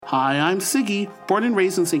Hi, I'm Siggy, born and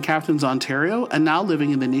raised in St. Catharines, Ontario, and now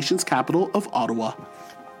living in the nation's capital of Ottawa.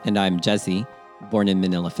 And I'm Jezzie, born in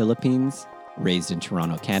Manila, Philippines, raised in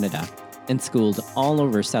Toronto, Canada, and schooled all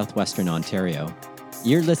over southwestern Ontario.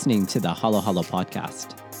 You're listening to the Halo Halo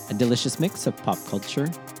podcast, a delicious mix of pop culture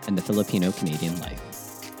and the Filipino-Canadian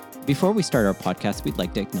life. Before we start our podcast, we'd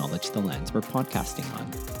like to acknowledge the lands we're podcasting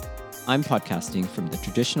on. I'm podcasting from the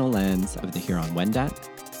traditional lands of the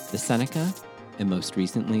Huron-Wendat, the Seneca, and most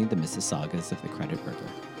recently, the Mississaugas of the Credit River.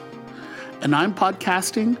 And I'm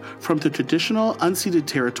podcasting from the traditional unceded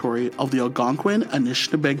territory of the Algonquin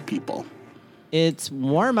Anishinaabe people. It's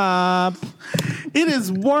Warmup. It is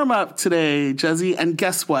Warmup today, Jezzie, and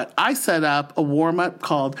guess what? I set up a warm-up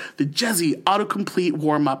called the Jezzie Autocomplete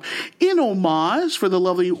Warmup in homage for the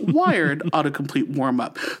lovely Wired Autocomplete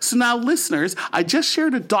Warmup. So now, listeners, I just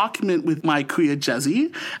shared a document with my kuya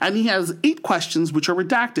Jezzie, and he has 8 questions which are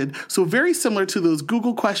redacted. So very similar to those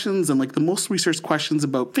Google questions and like the most researched questions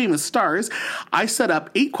about famous stars, I set up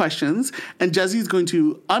 8 questions, and Jezzie is going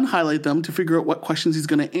to unhighlight them to figure out what questions he's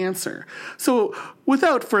going to answer. So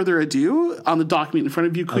without further ado, on the document in front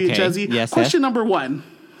of you, Kuya Jezzie, question number 1.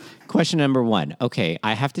 Question number 1. Okay,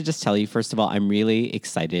 I have to just tell you, first of all, I'm really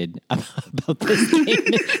excited about this game,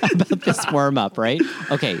 about this warm-up, right?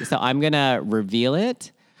 Okay, so I'm going to reveal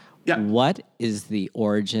it. Yeah. What is the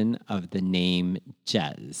origin of the name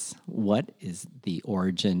Jez? What is the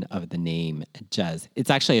origin of the name Jez?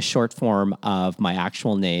 It's actually a short form of my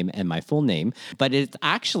actual name and my full name, but it's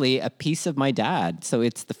actually a piece of my dad. So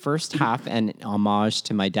it's the first half an homage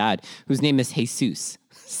to my dad, whose name is Jesus.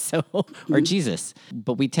 So, or Jesus.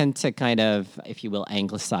 But we tend to kind of, if you will,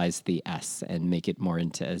 anglicize the S and make it more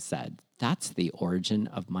into a Z. That's the origin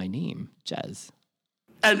of my name, Jez.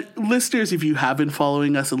 And listeners, if you have been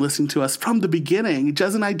following us and listening to us from the beginning,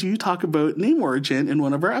 Jez and I do talk about name origin in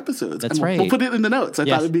one of our episodes. That's right. We'll put it in the notes. I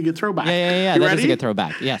thought it'd be a good throwback. Yeah. You That ready? is a good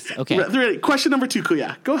throwback. Yes. Okay. Ready. Question number 2,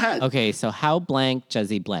 Kuya. Go ahead. Okay. So how blank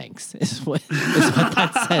Jezzie blanks is what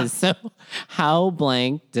that says. So how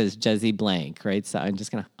blank does Jezzie blank, right? So I'm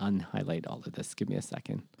just going to unhighlight all of this. Give me a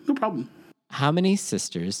second. No problem. How many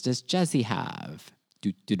sisters does Jezzie have?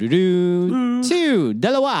 2.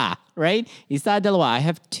 Dalawa, right? Isa dalawa. I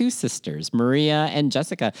have 2 sisters, Maria and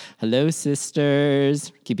Jessica. Hello,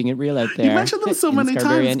 sisters. Keeping it real out there. You mentioned them so many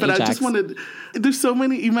times, but Ajax. I just wanted,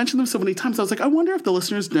 you mentioned them so many times. I was like, I wonder if the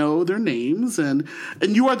listeners know their names, and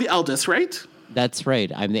you are the eldest, right? That's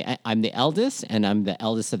right. I'm the eldest, and I'm the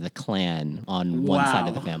eldest of the clan on one side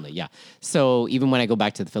of the family. Yeah. So even when I go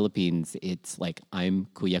back to the Philippines, it's like I'm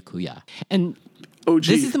kuya. And OG.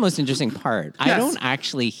 This is the most interesting part. Yes. I don't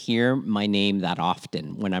actually hear my name that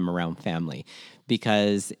often when I'm around family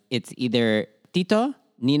because it's either Tito,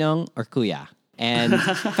 Ninong, or Kuya. And in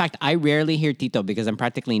fact, I rarely hear Tito because I'm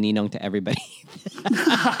practically Ninong to everybody.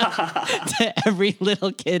 To every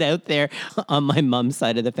little kid out there on my mom's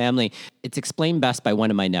side of the family. It's explained best by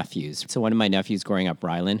one of my nephews. So one of my nephews growing up,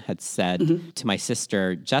 Rylan, had said to my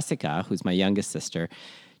sister, Jessica, who's my youngest sister,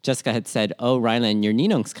 Jessica had said, "Oh, Rylan, your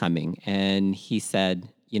Ninong's coming." And he said,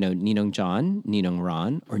 Ninong John, Ninong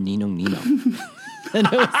Ron, or Ninong Nino. And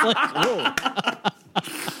I was like, oh.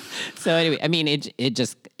 So anyway, I mean, it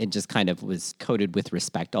just kind of was coded with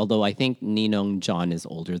respect, although I think Ninong John is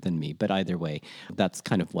older than me. But either way, that's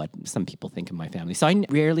kind of what some people think of my family. So I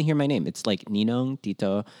rarely hear my name. It's like Ninong,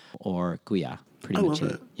 Tito, or Kuya. Pretty much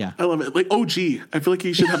love it. Yeah. I love it. Like OG. I feel like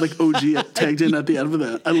you should have like OG tagged in at the end of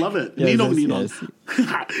that. I love it. Yes, Nino. yes.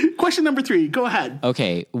 Question number 3. Go ahead.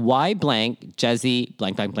 Okay. Why blank Jezzie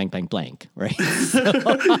blank, right?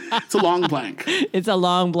 It's a long blank. It's a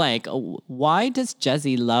long blank. Why does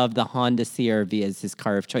Jezzie love the Honda CR-V as his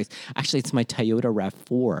car of choice? Actually, it's my Toyota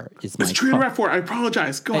RAV4. It's Toyota RAV4. I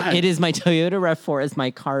apologize. Go ahead. It is my Toyota RAV4 as my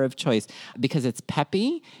car of choice because it's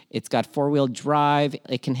peppy. It's got 4-wheel drive.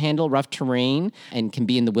 It can handle rough terrain and can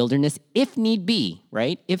be in the wilderness if need be,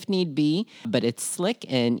 right? If need be. But it's slick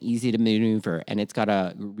and easy to maneuver, and it's got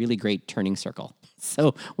a really great turning circle.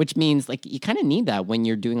 So, which means like you kind of need that when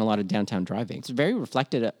you're doing a lot of downtown driving. It's very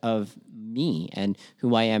reflective of me and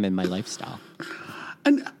who I am in my lifestyle.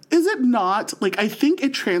 And is it not, like, I think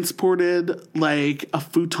it transported, like, a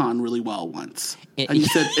futon really well once. And you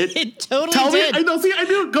said it... It totally tell did. Me, I know, see, I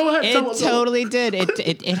knew. Go ahead. It totally did.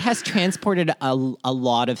 It has transported a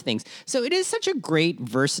lot of things. So it is such a great,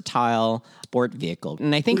 versatile sport vehicle.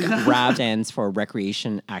 And I think RAV stands for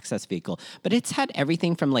Recreation Access Vehicle. But it's had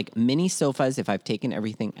everything from like mini sofas, if I've taken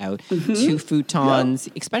everything out, to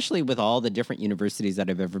futons, especially with all the different universities that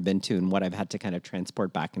I've ever been to and what I've had to kind of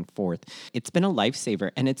transport back and forth. It's been a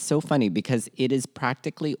lifesaver. And it's so funny because it is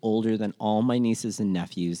practically older than all my nieces and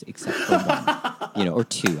nephews except for one, or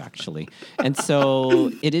two actually. And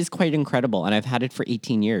so it is quite incredible. And I've had it for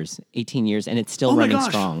 18 years, and it's still running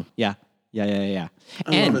strong. Yeah. I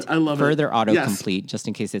love it. Further autocomplete, just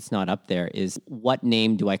in case it's not up there, is what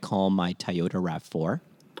name do I call my Toyota RAV4?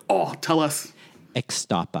 Oh, tell us.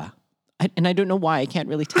 Extapa. And I don't know why. I can't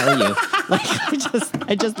really tell you. Like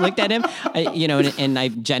I just looked at him, and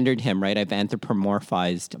I've gendered him, right? I've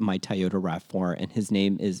anthropomorphized my Toyota RAV4, and his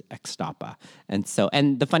name is Extapa.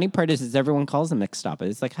 And the funny part is everyone calls him Extapa.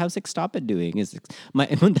 It's like, how's Extapa doing?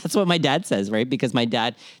 That's what my dad says, right? Because my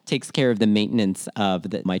dad takes care of the maintenance of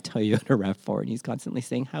my Toyota RAV4, and he's constantly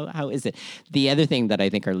saying, how is it? The other thing that I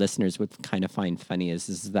think our listeners would kind of find funny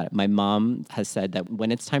is that my mom has said that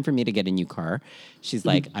when it's time for me to get a new car, she's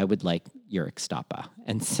like, I would like your Extapa.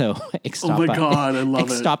 And so Extapa, oh my God, I love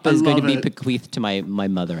Extapa is going to be bequeathed to my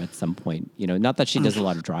mother at some point. Not that she does a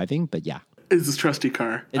lot of driving, but yeah. It's a trusty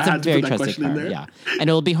car. It's a very trusty car, yeah. And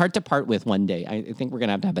it'll be hard to part with one day. I think we're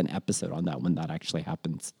going to have an episode on that when that actually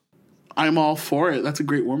happens. I'm all for it. That's a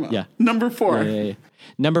great warm-up. Yeah. Number 4. Yeah.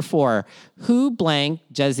 Number 4, who blank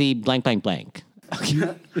Jezzie blank blank blank?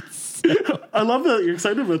 Okay. I love that you're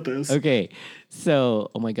excited about this. Okay.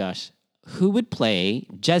 So, oh my gosh. Who would play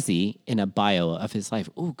Jezzie in a bio of his life?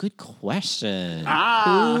 Oh, good question.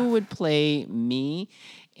 Who would play me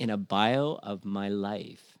in a bio of my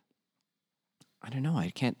life? I don't know.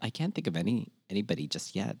 I can't think of anybody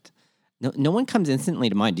just yet. No one comes instantly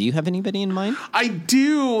to mind. Do you have anybody in mind? I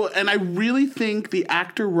do, and I really think the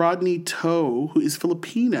actor Rodney To, who is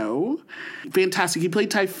Filipino, fantastic. He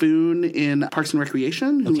played Typhoon in Parks and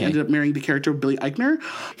Recreation, who ended up marrying the character of Billy Eichner.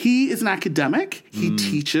 He is an academic. He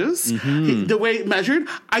teaches. The way it measured,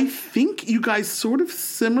 I think you guys sort of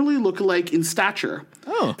similarly look alike in stature.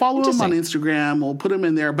 Oh, follow him on Instagram. We'll put him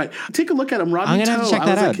in there. But take a look at him, Rodney To. I'm going to have to check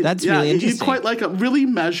that out. That's really interesting. He's quite like really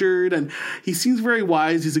measured, and he seems very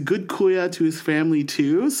wise. He's a good kuya to his family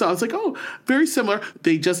too. So I was like, oh, very similar.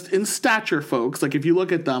 They just in stature, folks. Like if you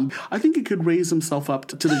look at them, I think he could raise himself up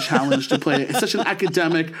to the challenge to play such an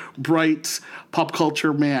academic, bright pop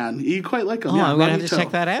culture man. You quite like him. Oh, I'm going to have to check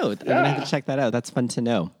that out. Yeah. I'm going to have to check that out. That's fun to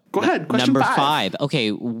know. Go ahead. Question Number 5.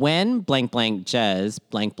 Okay. When blank blank Jez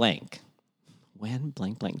blank blank. When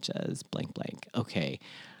blank blank Jez blank blank. Okay.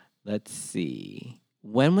 Let's see.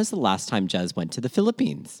 When was the last time Jez went to the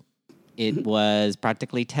Philippines? It was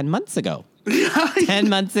practically 10 months ago. 10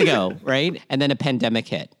 months ago, right? And then a pandemic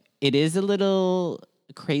hit. It is a little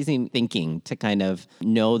crazy thinking to kind of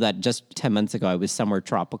know that just 10 months ago I was somewhere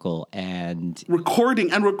tropical and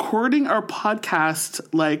recording our podcast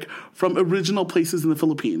like from original places in the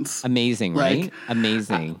Philippines. Amazing, right?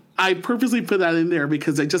 Amazing. I purposely put that in there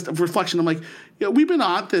because I just, reflection, I'm like, yeah, we've been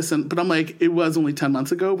on this, but I'm like, it was only 10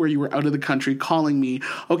 months ago where you were out of the country calling me.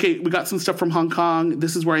 Okay, we got some stuff from Hong Kong.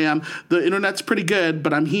 This is where I am. The internet's pretty good,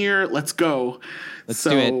 but I'm here. Let's go. Let's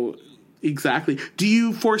do it. Exactly. Do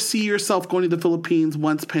you foresee yourself going to the Philippines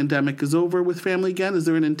once pandemic is over with family again? Is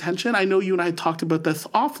there an intention? I know you and I talked about this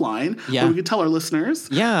offline. Yeah. We could tell our listeners.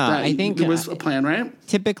 Yeah, I think there was a plan, right?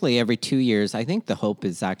 Typically every 2 years, I think the hope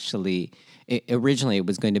is actually... Originally, it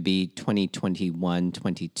was going to be 2021,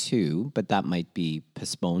 22, but that might be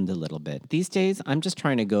postponed a little bit. These days, I'm just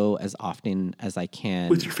trying to go as often as I can.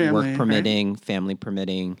 With your family, work permitting, right? Family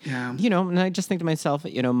permitting. Yeah. And I just think to myself,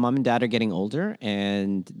 mom and dad are getting older,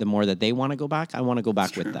 and the more that they want to go back, I want to go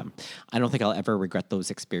back with them. I don't think I'll ever regret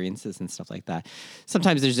those experiences and stuff like that.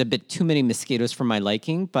 Sometimes there's a bit too many mosquitoes for my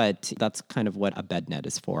liking, but that's kind of what a bed net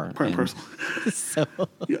is for. Personal. So...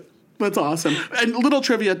 Yeah. That's awesome. And little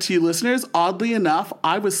trivia to you listeners, oddly enough,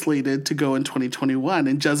 I was slated to go in 2021.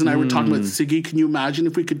 And Jez and I were talking about, Siggy, can you imagine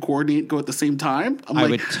if we could coordinate, go at the same time? I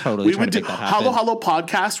would totally try to make that happen. Hello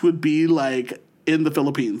podcast would be like in the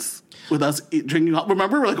Philippines with us drinking.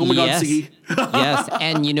 Remember? We're like, oh my God, Siggy. Yes.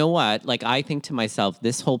 And you know what? Like, I think to myself,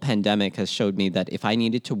 this whole pandemic has showed me that if I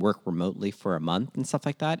needed to work remotely for a month and stuff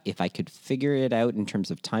like that, if I could figure it out in terms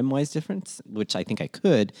of time-wise difference, which I think I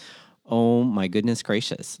could, oh my goodness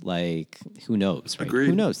gracious. Like, who knows, right? Agreed.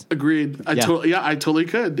 Who knows? Agreed. I totally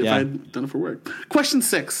could if I'd done it for work. Question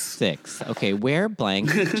 6. Okay, where blank,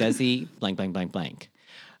 Jezzie, blank, blank, blank, blank.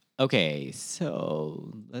 Okay,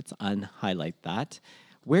 so let's unhighlight that.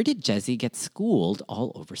 Where did Jezzie get schooled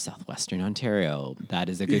all over southwestern Ontario? That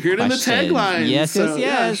is a good You heard question. in the tagline. Yes, So,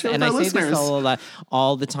 yes. yeah, And I say listeners. this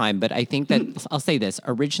all the time, but I think that I'll say this,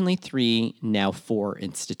 originally 3, now 4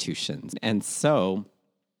 institutions. And so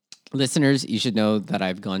listeners, you should know that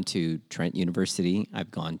I've gone to Trent University. I've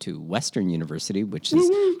gone to Western University, which is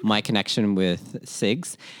my connection with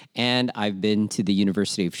SIGS. And I've been to the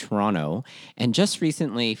University of Toronto. And just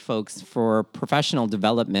recently, folks, for professional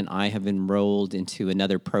development, I have enrolled into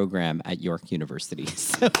another program at York University.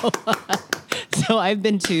 So I've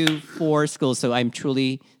been to 4 schools. So I'm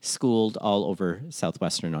truly schooled all over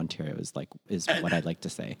southwestern Ontario is what I'd like to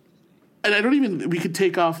say. And we could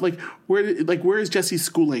take off, where is Jessie's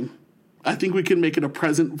schooling? I think we can make it a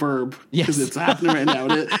present verb because it's happening right now.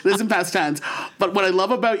 It isn't past tense. But what I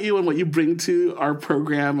love about you and what you bring to our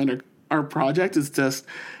program and our project is just,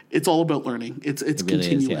 it's all about learning. It's really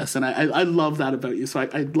continuous. And I love that about you. So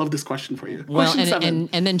I love this question for you. Well, and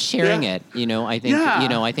then sharing it, I think,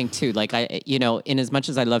 I think too, in as much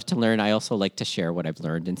as I love to learn, I also like to share what I've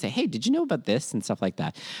learned and say, hey, did you know about this and stuff like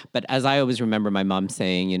that. But as I always remember my mom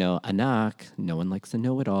saying, Anak, no one likes to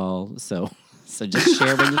know it all. So just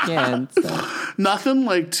share when you can. So. Nothing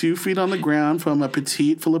like 2 feet on the ground from a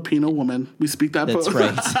petite Filipino woman. We speak that. That's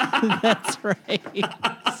right. That's right.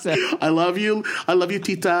 So. I love you. I love you,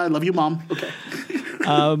 Tita. I love you, Mom. Okay.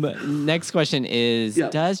 Next question is,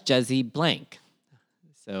 does Jezzie blank?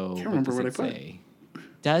 So can't remember what I put.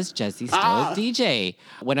 Does Jezzie still DJ?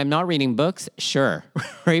 When I'm not reading books, sure,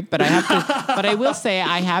 right? But I have to. But I will say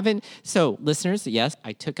I haven't. So, listeners, yes,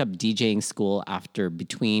 I took up DJing school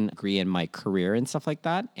between degree and my career and stuff like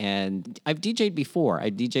that. And I've DJed before.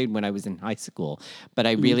 I DJed when I was in high school, but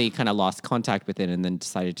I really kind of lost contact with it and then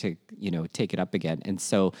decided to, take it up again. And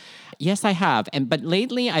so, yes, I have. But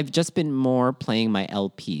lately, I've just been more playing my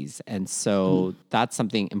LPs, and so that's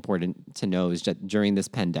something important to know. Is that during this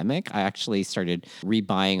pandemic, I actually started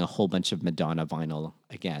buying a whole bunch of Madonna vinyl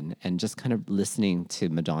again, and just kind of listening to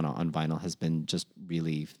Madonna on vinyl has been just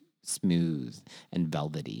really smooth and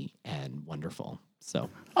velvety and wonderful. So,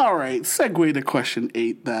 all right, segue to question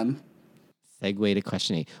 8 then. Segue to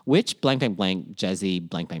question 8. Which blank blank blank Jezzie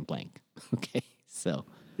blank blank blank? Okay, so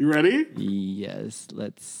you ready? Yes.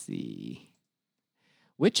 Let's see.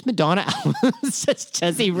 Which Madonna albums does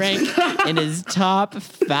Jezzie rank in his top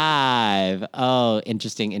 5? Oh,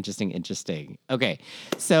 interesting. Okay,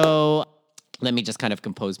 so let me just kind of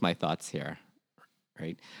compose my thoughts here,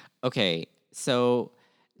 right? Okay, so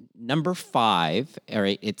number 5, all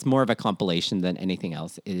right, it's more of a compilation than anything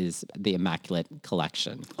else, is the Immaculate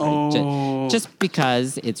Collection. Right? Oh. Just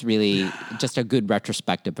because it's really just a good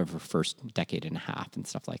retrospective of her first decade and a half and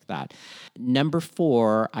stuff like that. Number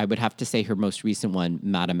 4, I would have to say her most recent one,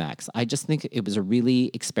 Madam X. I just think it was a really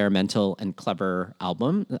experimental and clever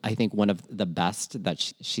album. I think one of the best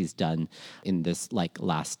that she's done in this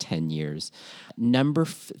last 10 years. Number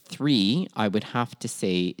 3, I would have to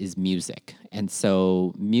say, is Music. And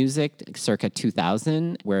so Music circa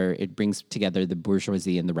 2000, where it brings together the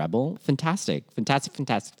bourgeoisie and the rebel. Fantastic. And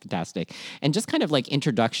just kind of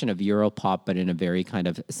introduction of Europop, but in a very kind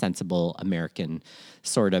of sensible American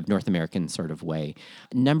sort of, North American sort of way.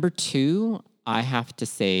 Number 2, I have to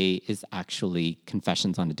say, is actually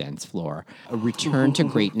Confessions on a Dance Floor. A return to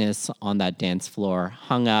greatness on that dance floor,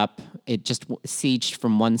 hung up. It just sieged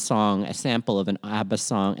from one song, a sample of an ABBA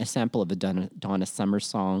song, a sample of a Donna Summer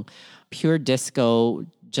song, pure disco,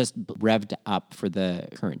 just revved up for the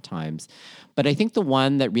current times. But I think the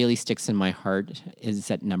one that really sticks in my heart is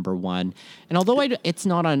at number 1. And although it's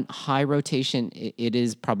not on high rotation, it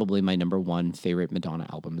is probably my number 1 favorite Madonna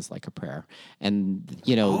album is Like a Prayer. And,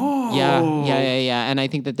 yeah. And I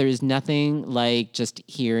think that there is nothing like just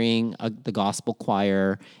hearing the gospel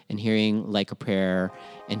choir and hearing Like a Prayer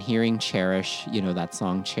and hearing Cherish, that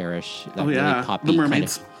song Cherish. That really poppy the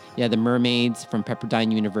Mermaids. Kind of, yeah, the Mermaids from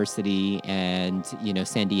Pepperdine University and,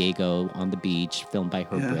 San Diego on the beach, filmed by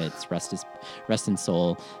Herb Ritts, Rest in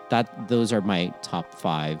Soul. Those are my top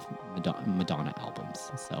 5 Madonna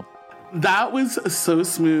albums. So that was so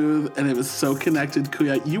smooth and it was so connected.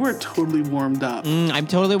 Kuya, you are totally warmed up. I'm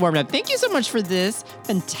totally warmed up. Thank you so much for this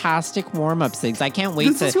fantastic warm-up, Sigs. I can't wait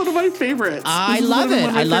This is one of my favorites. I love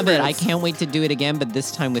it. I can't wait to do it again, but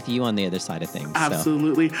this time with you on the other side of things.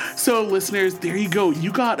 Absolutely. So listeners, there you go.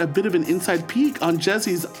 You got a bit of an inside peek on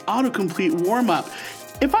Jezzie's autocomplete warm-up.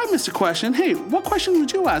 If I missed a question, hey, what question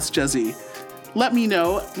would you ask Jezzie? Let me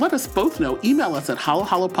know. Let us both know. Email us at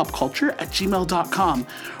halohalopopculture@gmail.com.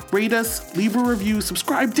 Rate us, leave a review,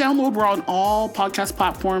 subscribe, download. We're on all podcast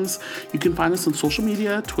platforms. You can find us on social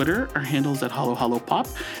media, Twitter, our handle is at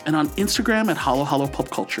halohalopop, and on Instagram at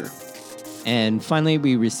halohalopopculture. And finally,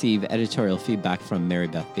 we receive editorial feedback from Mary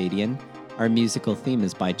Beth Badian. Our musical theme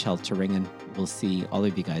is by Chel Turingen. We'll see all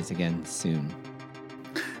of you guys again soon.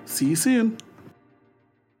 See you soon.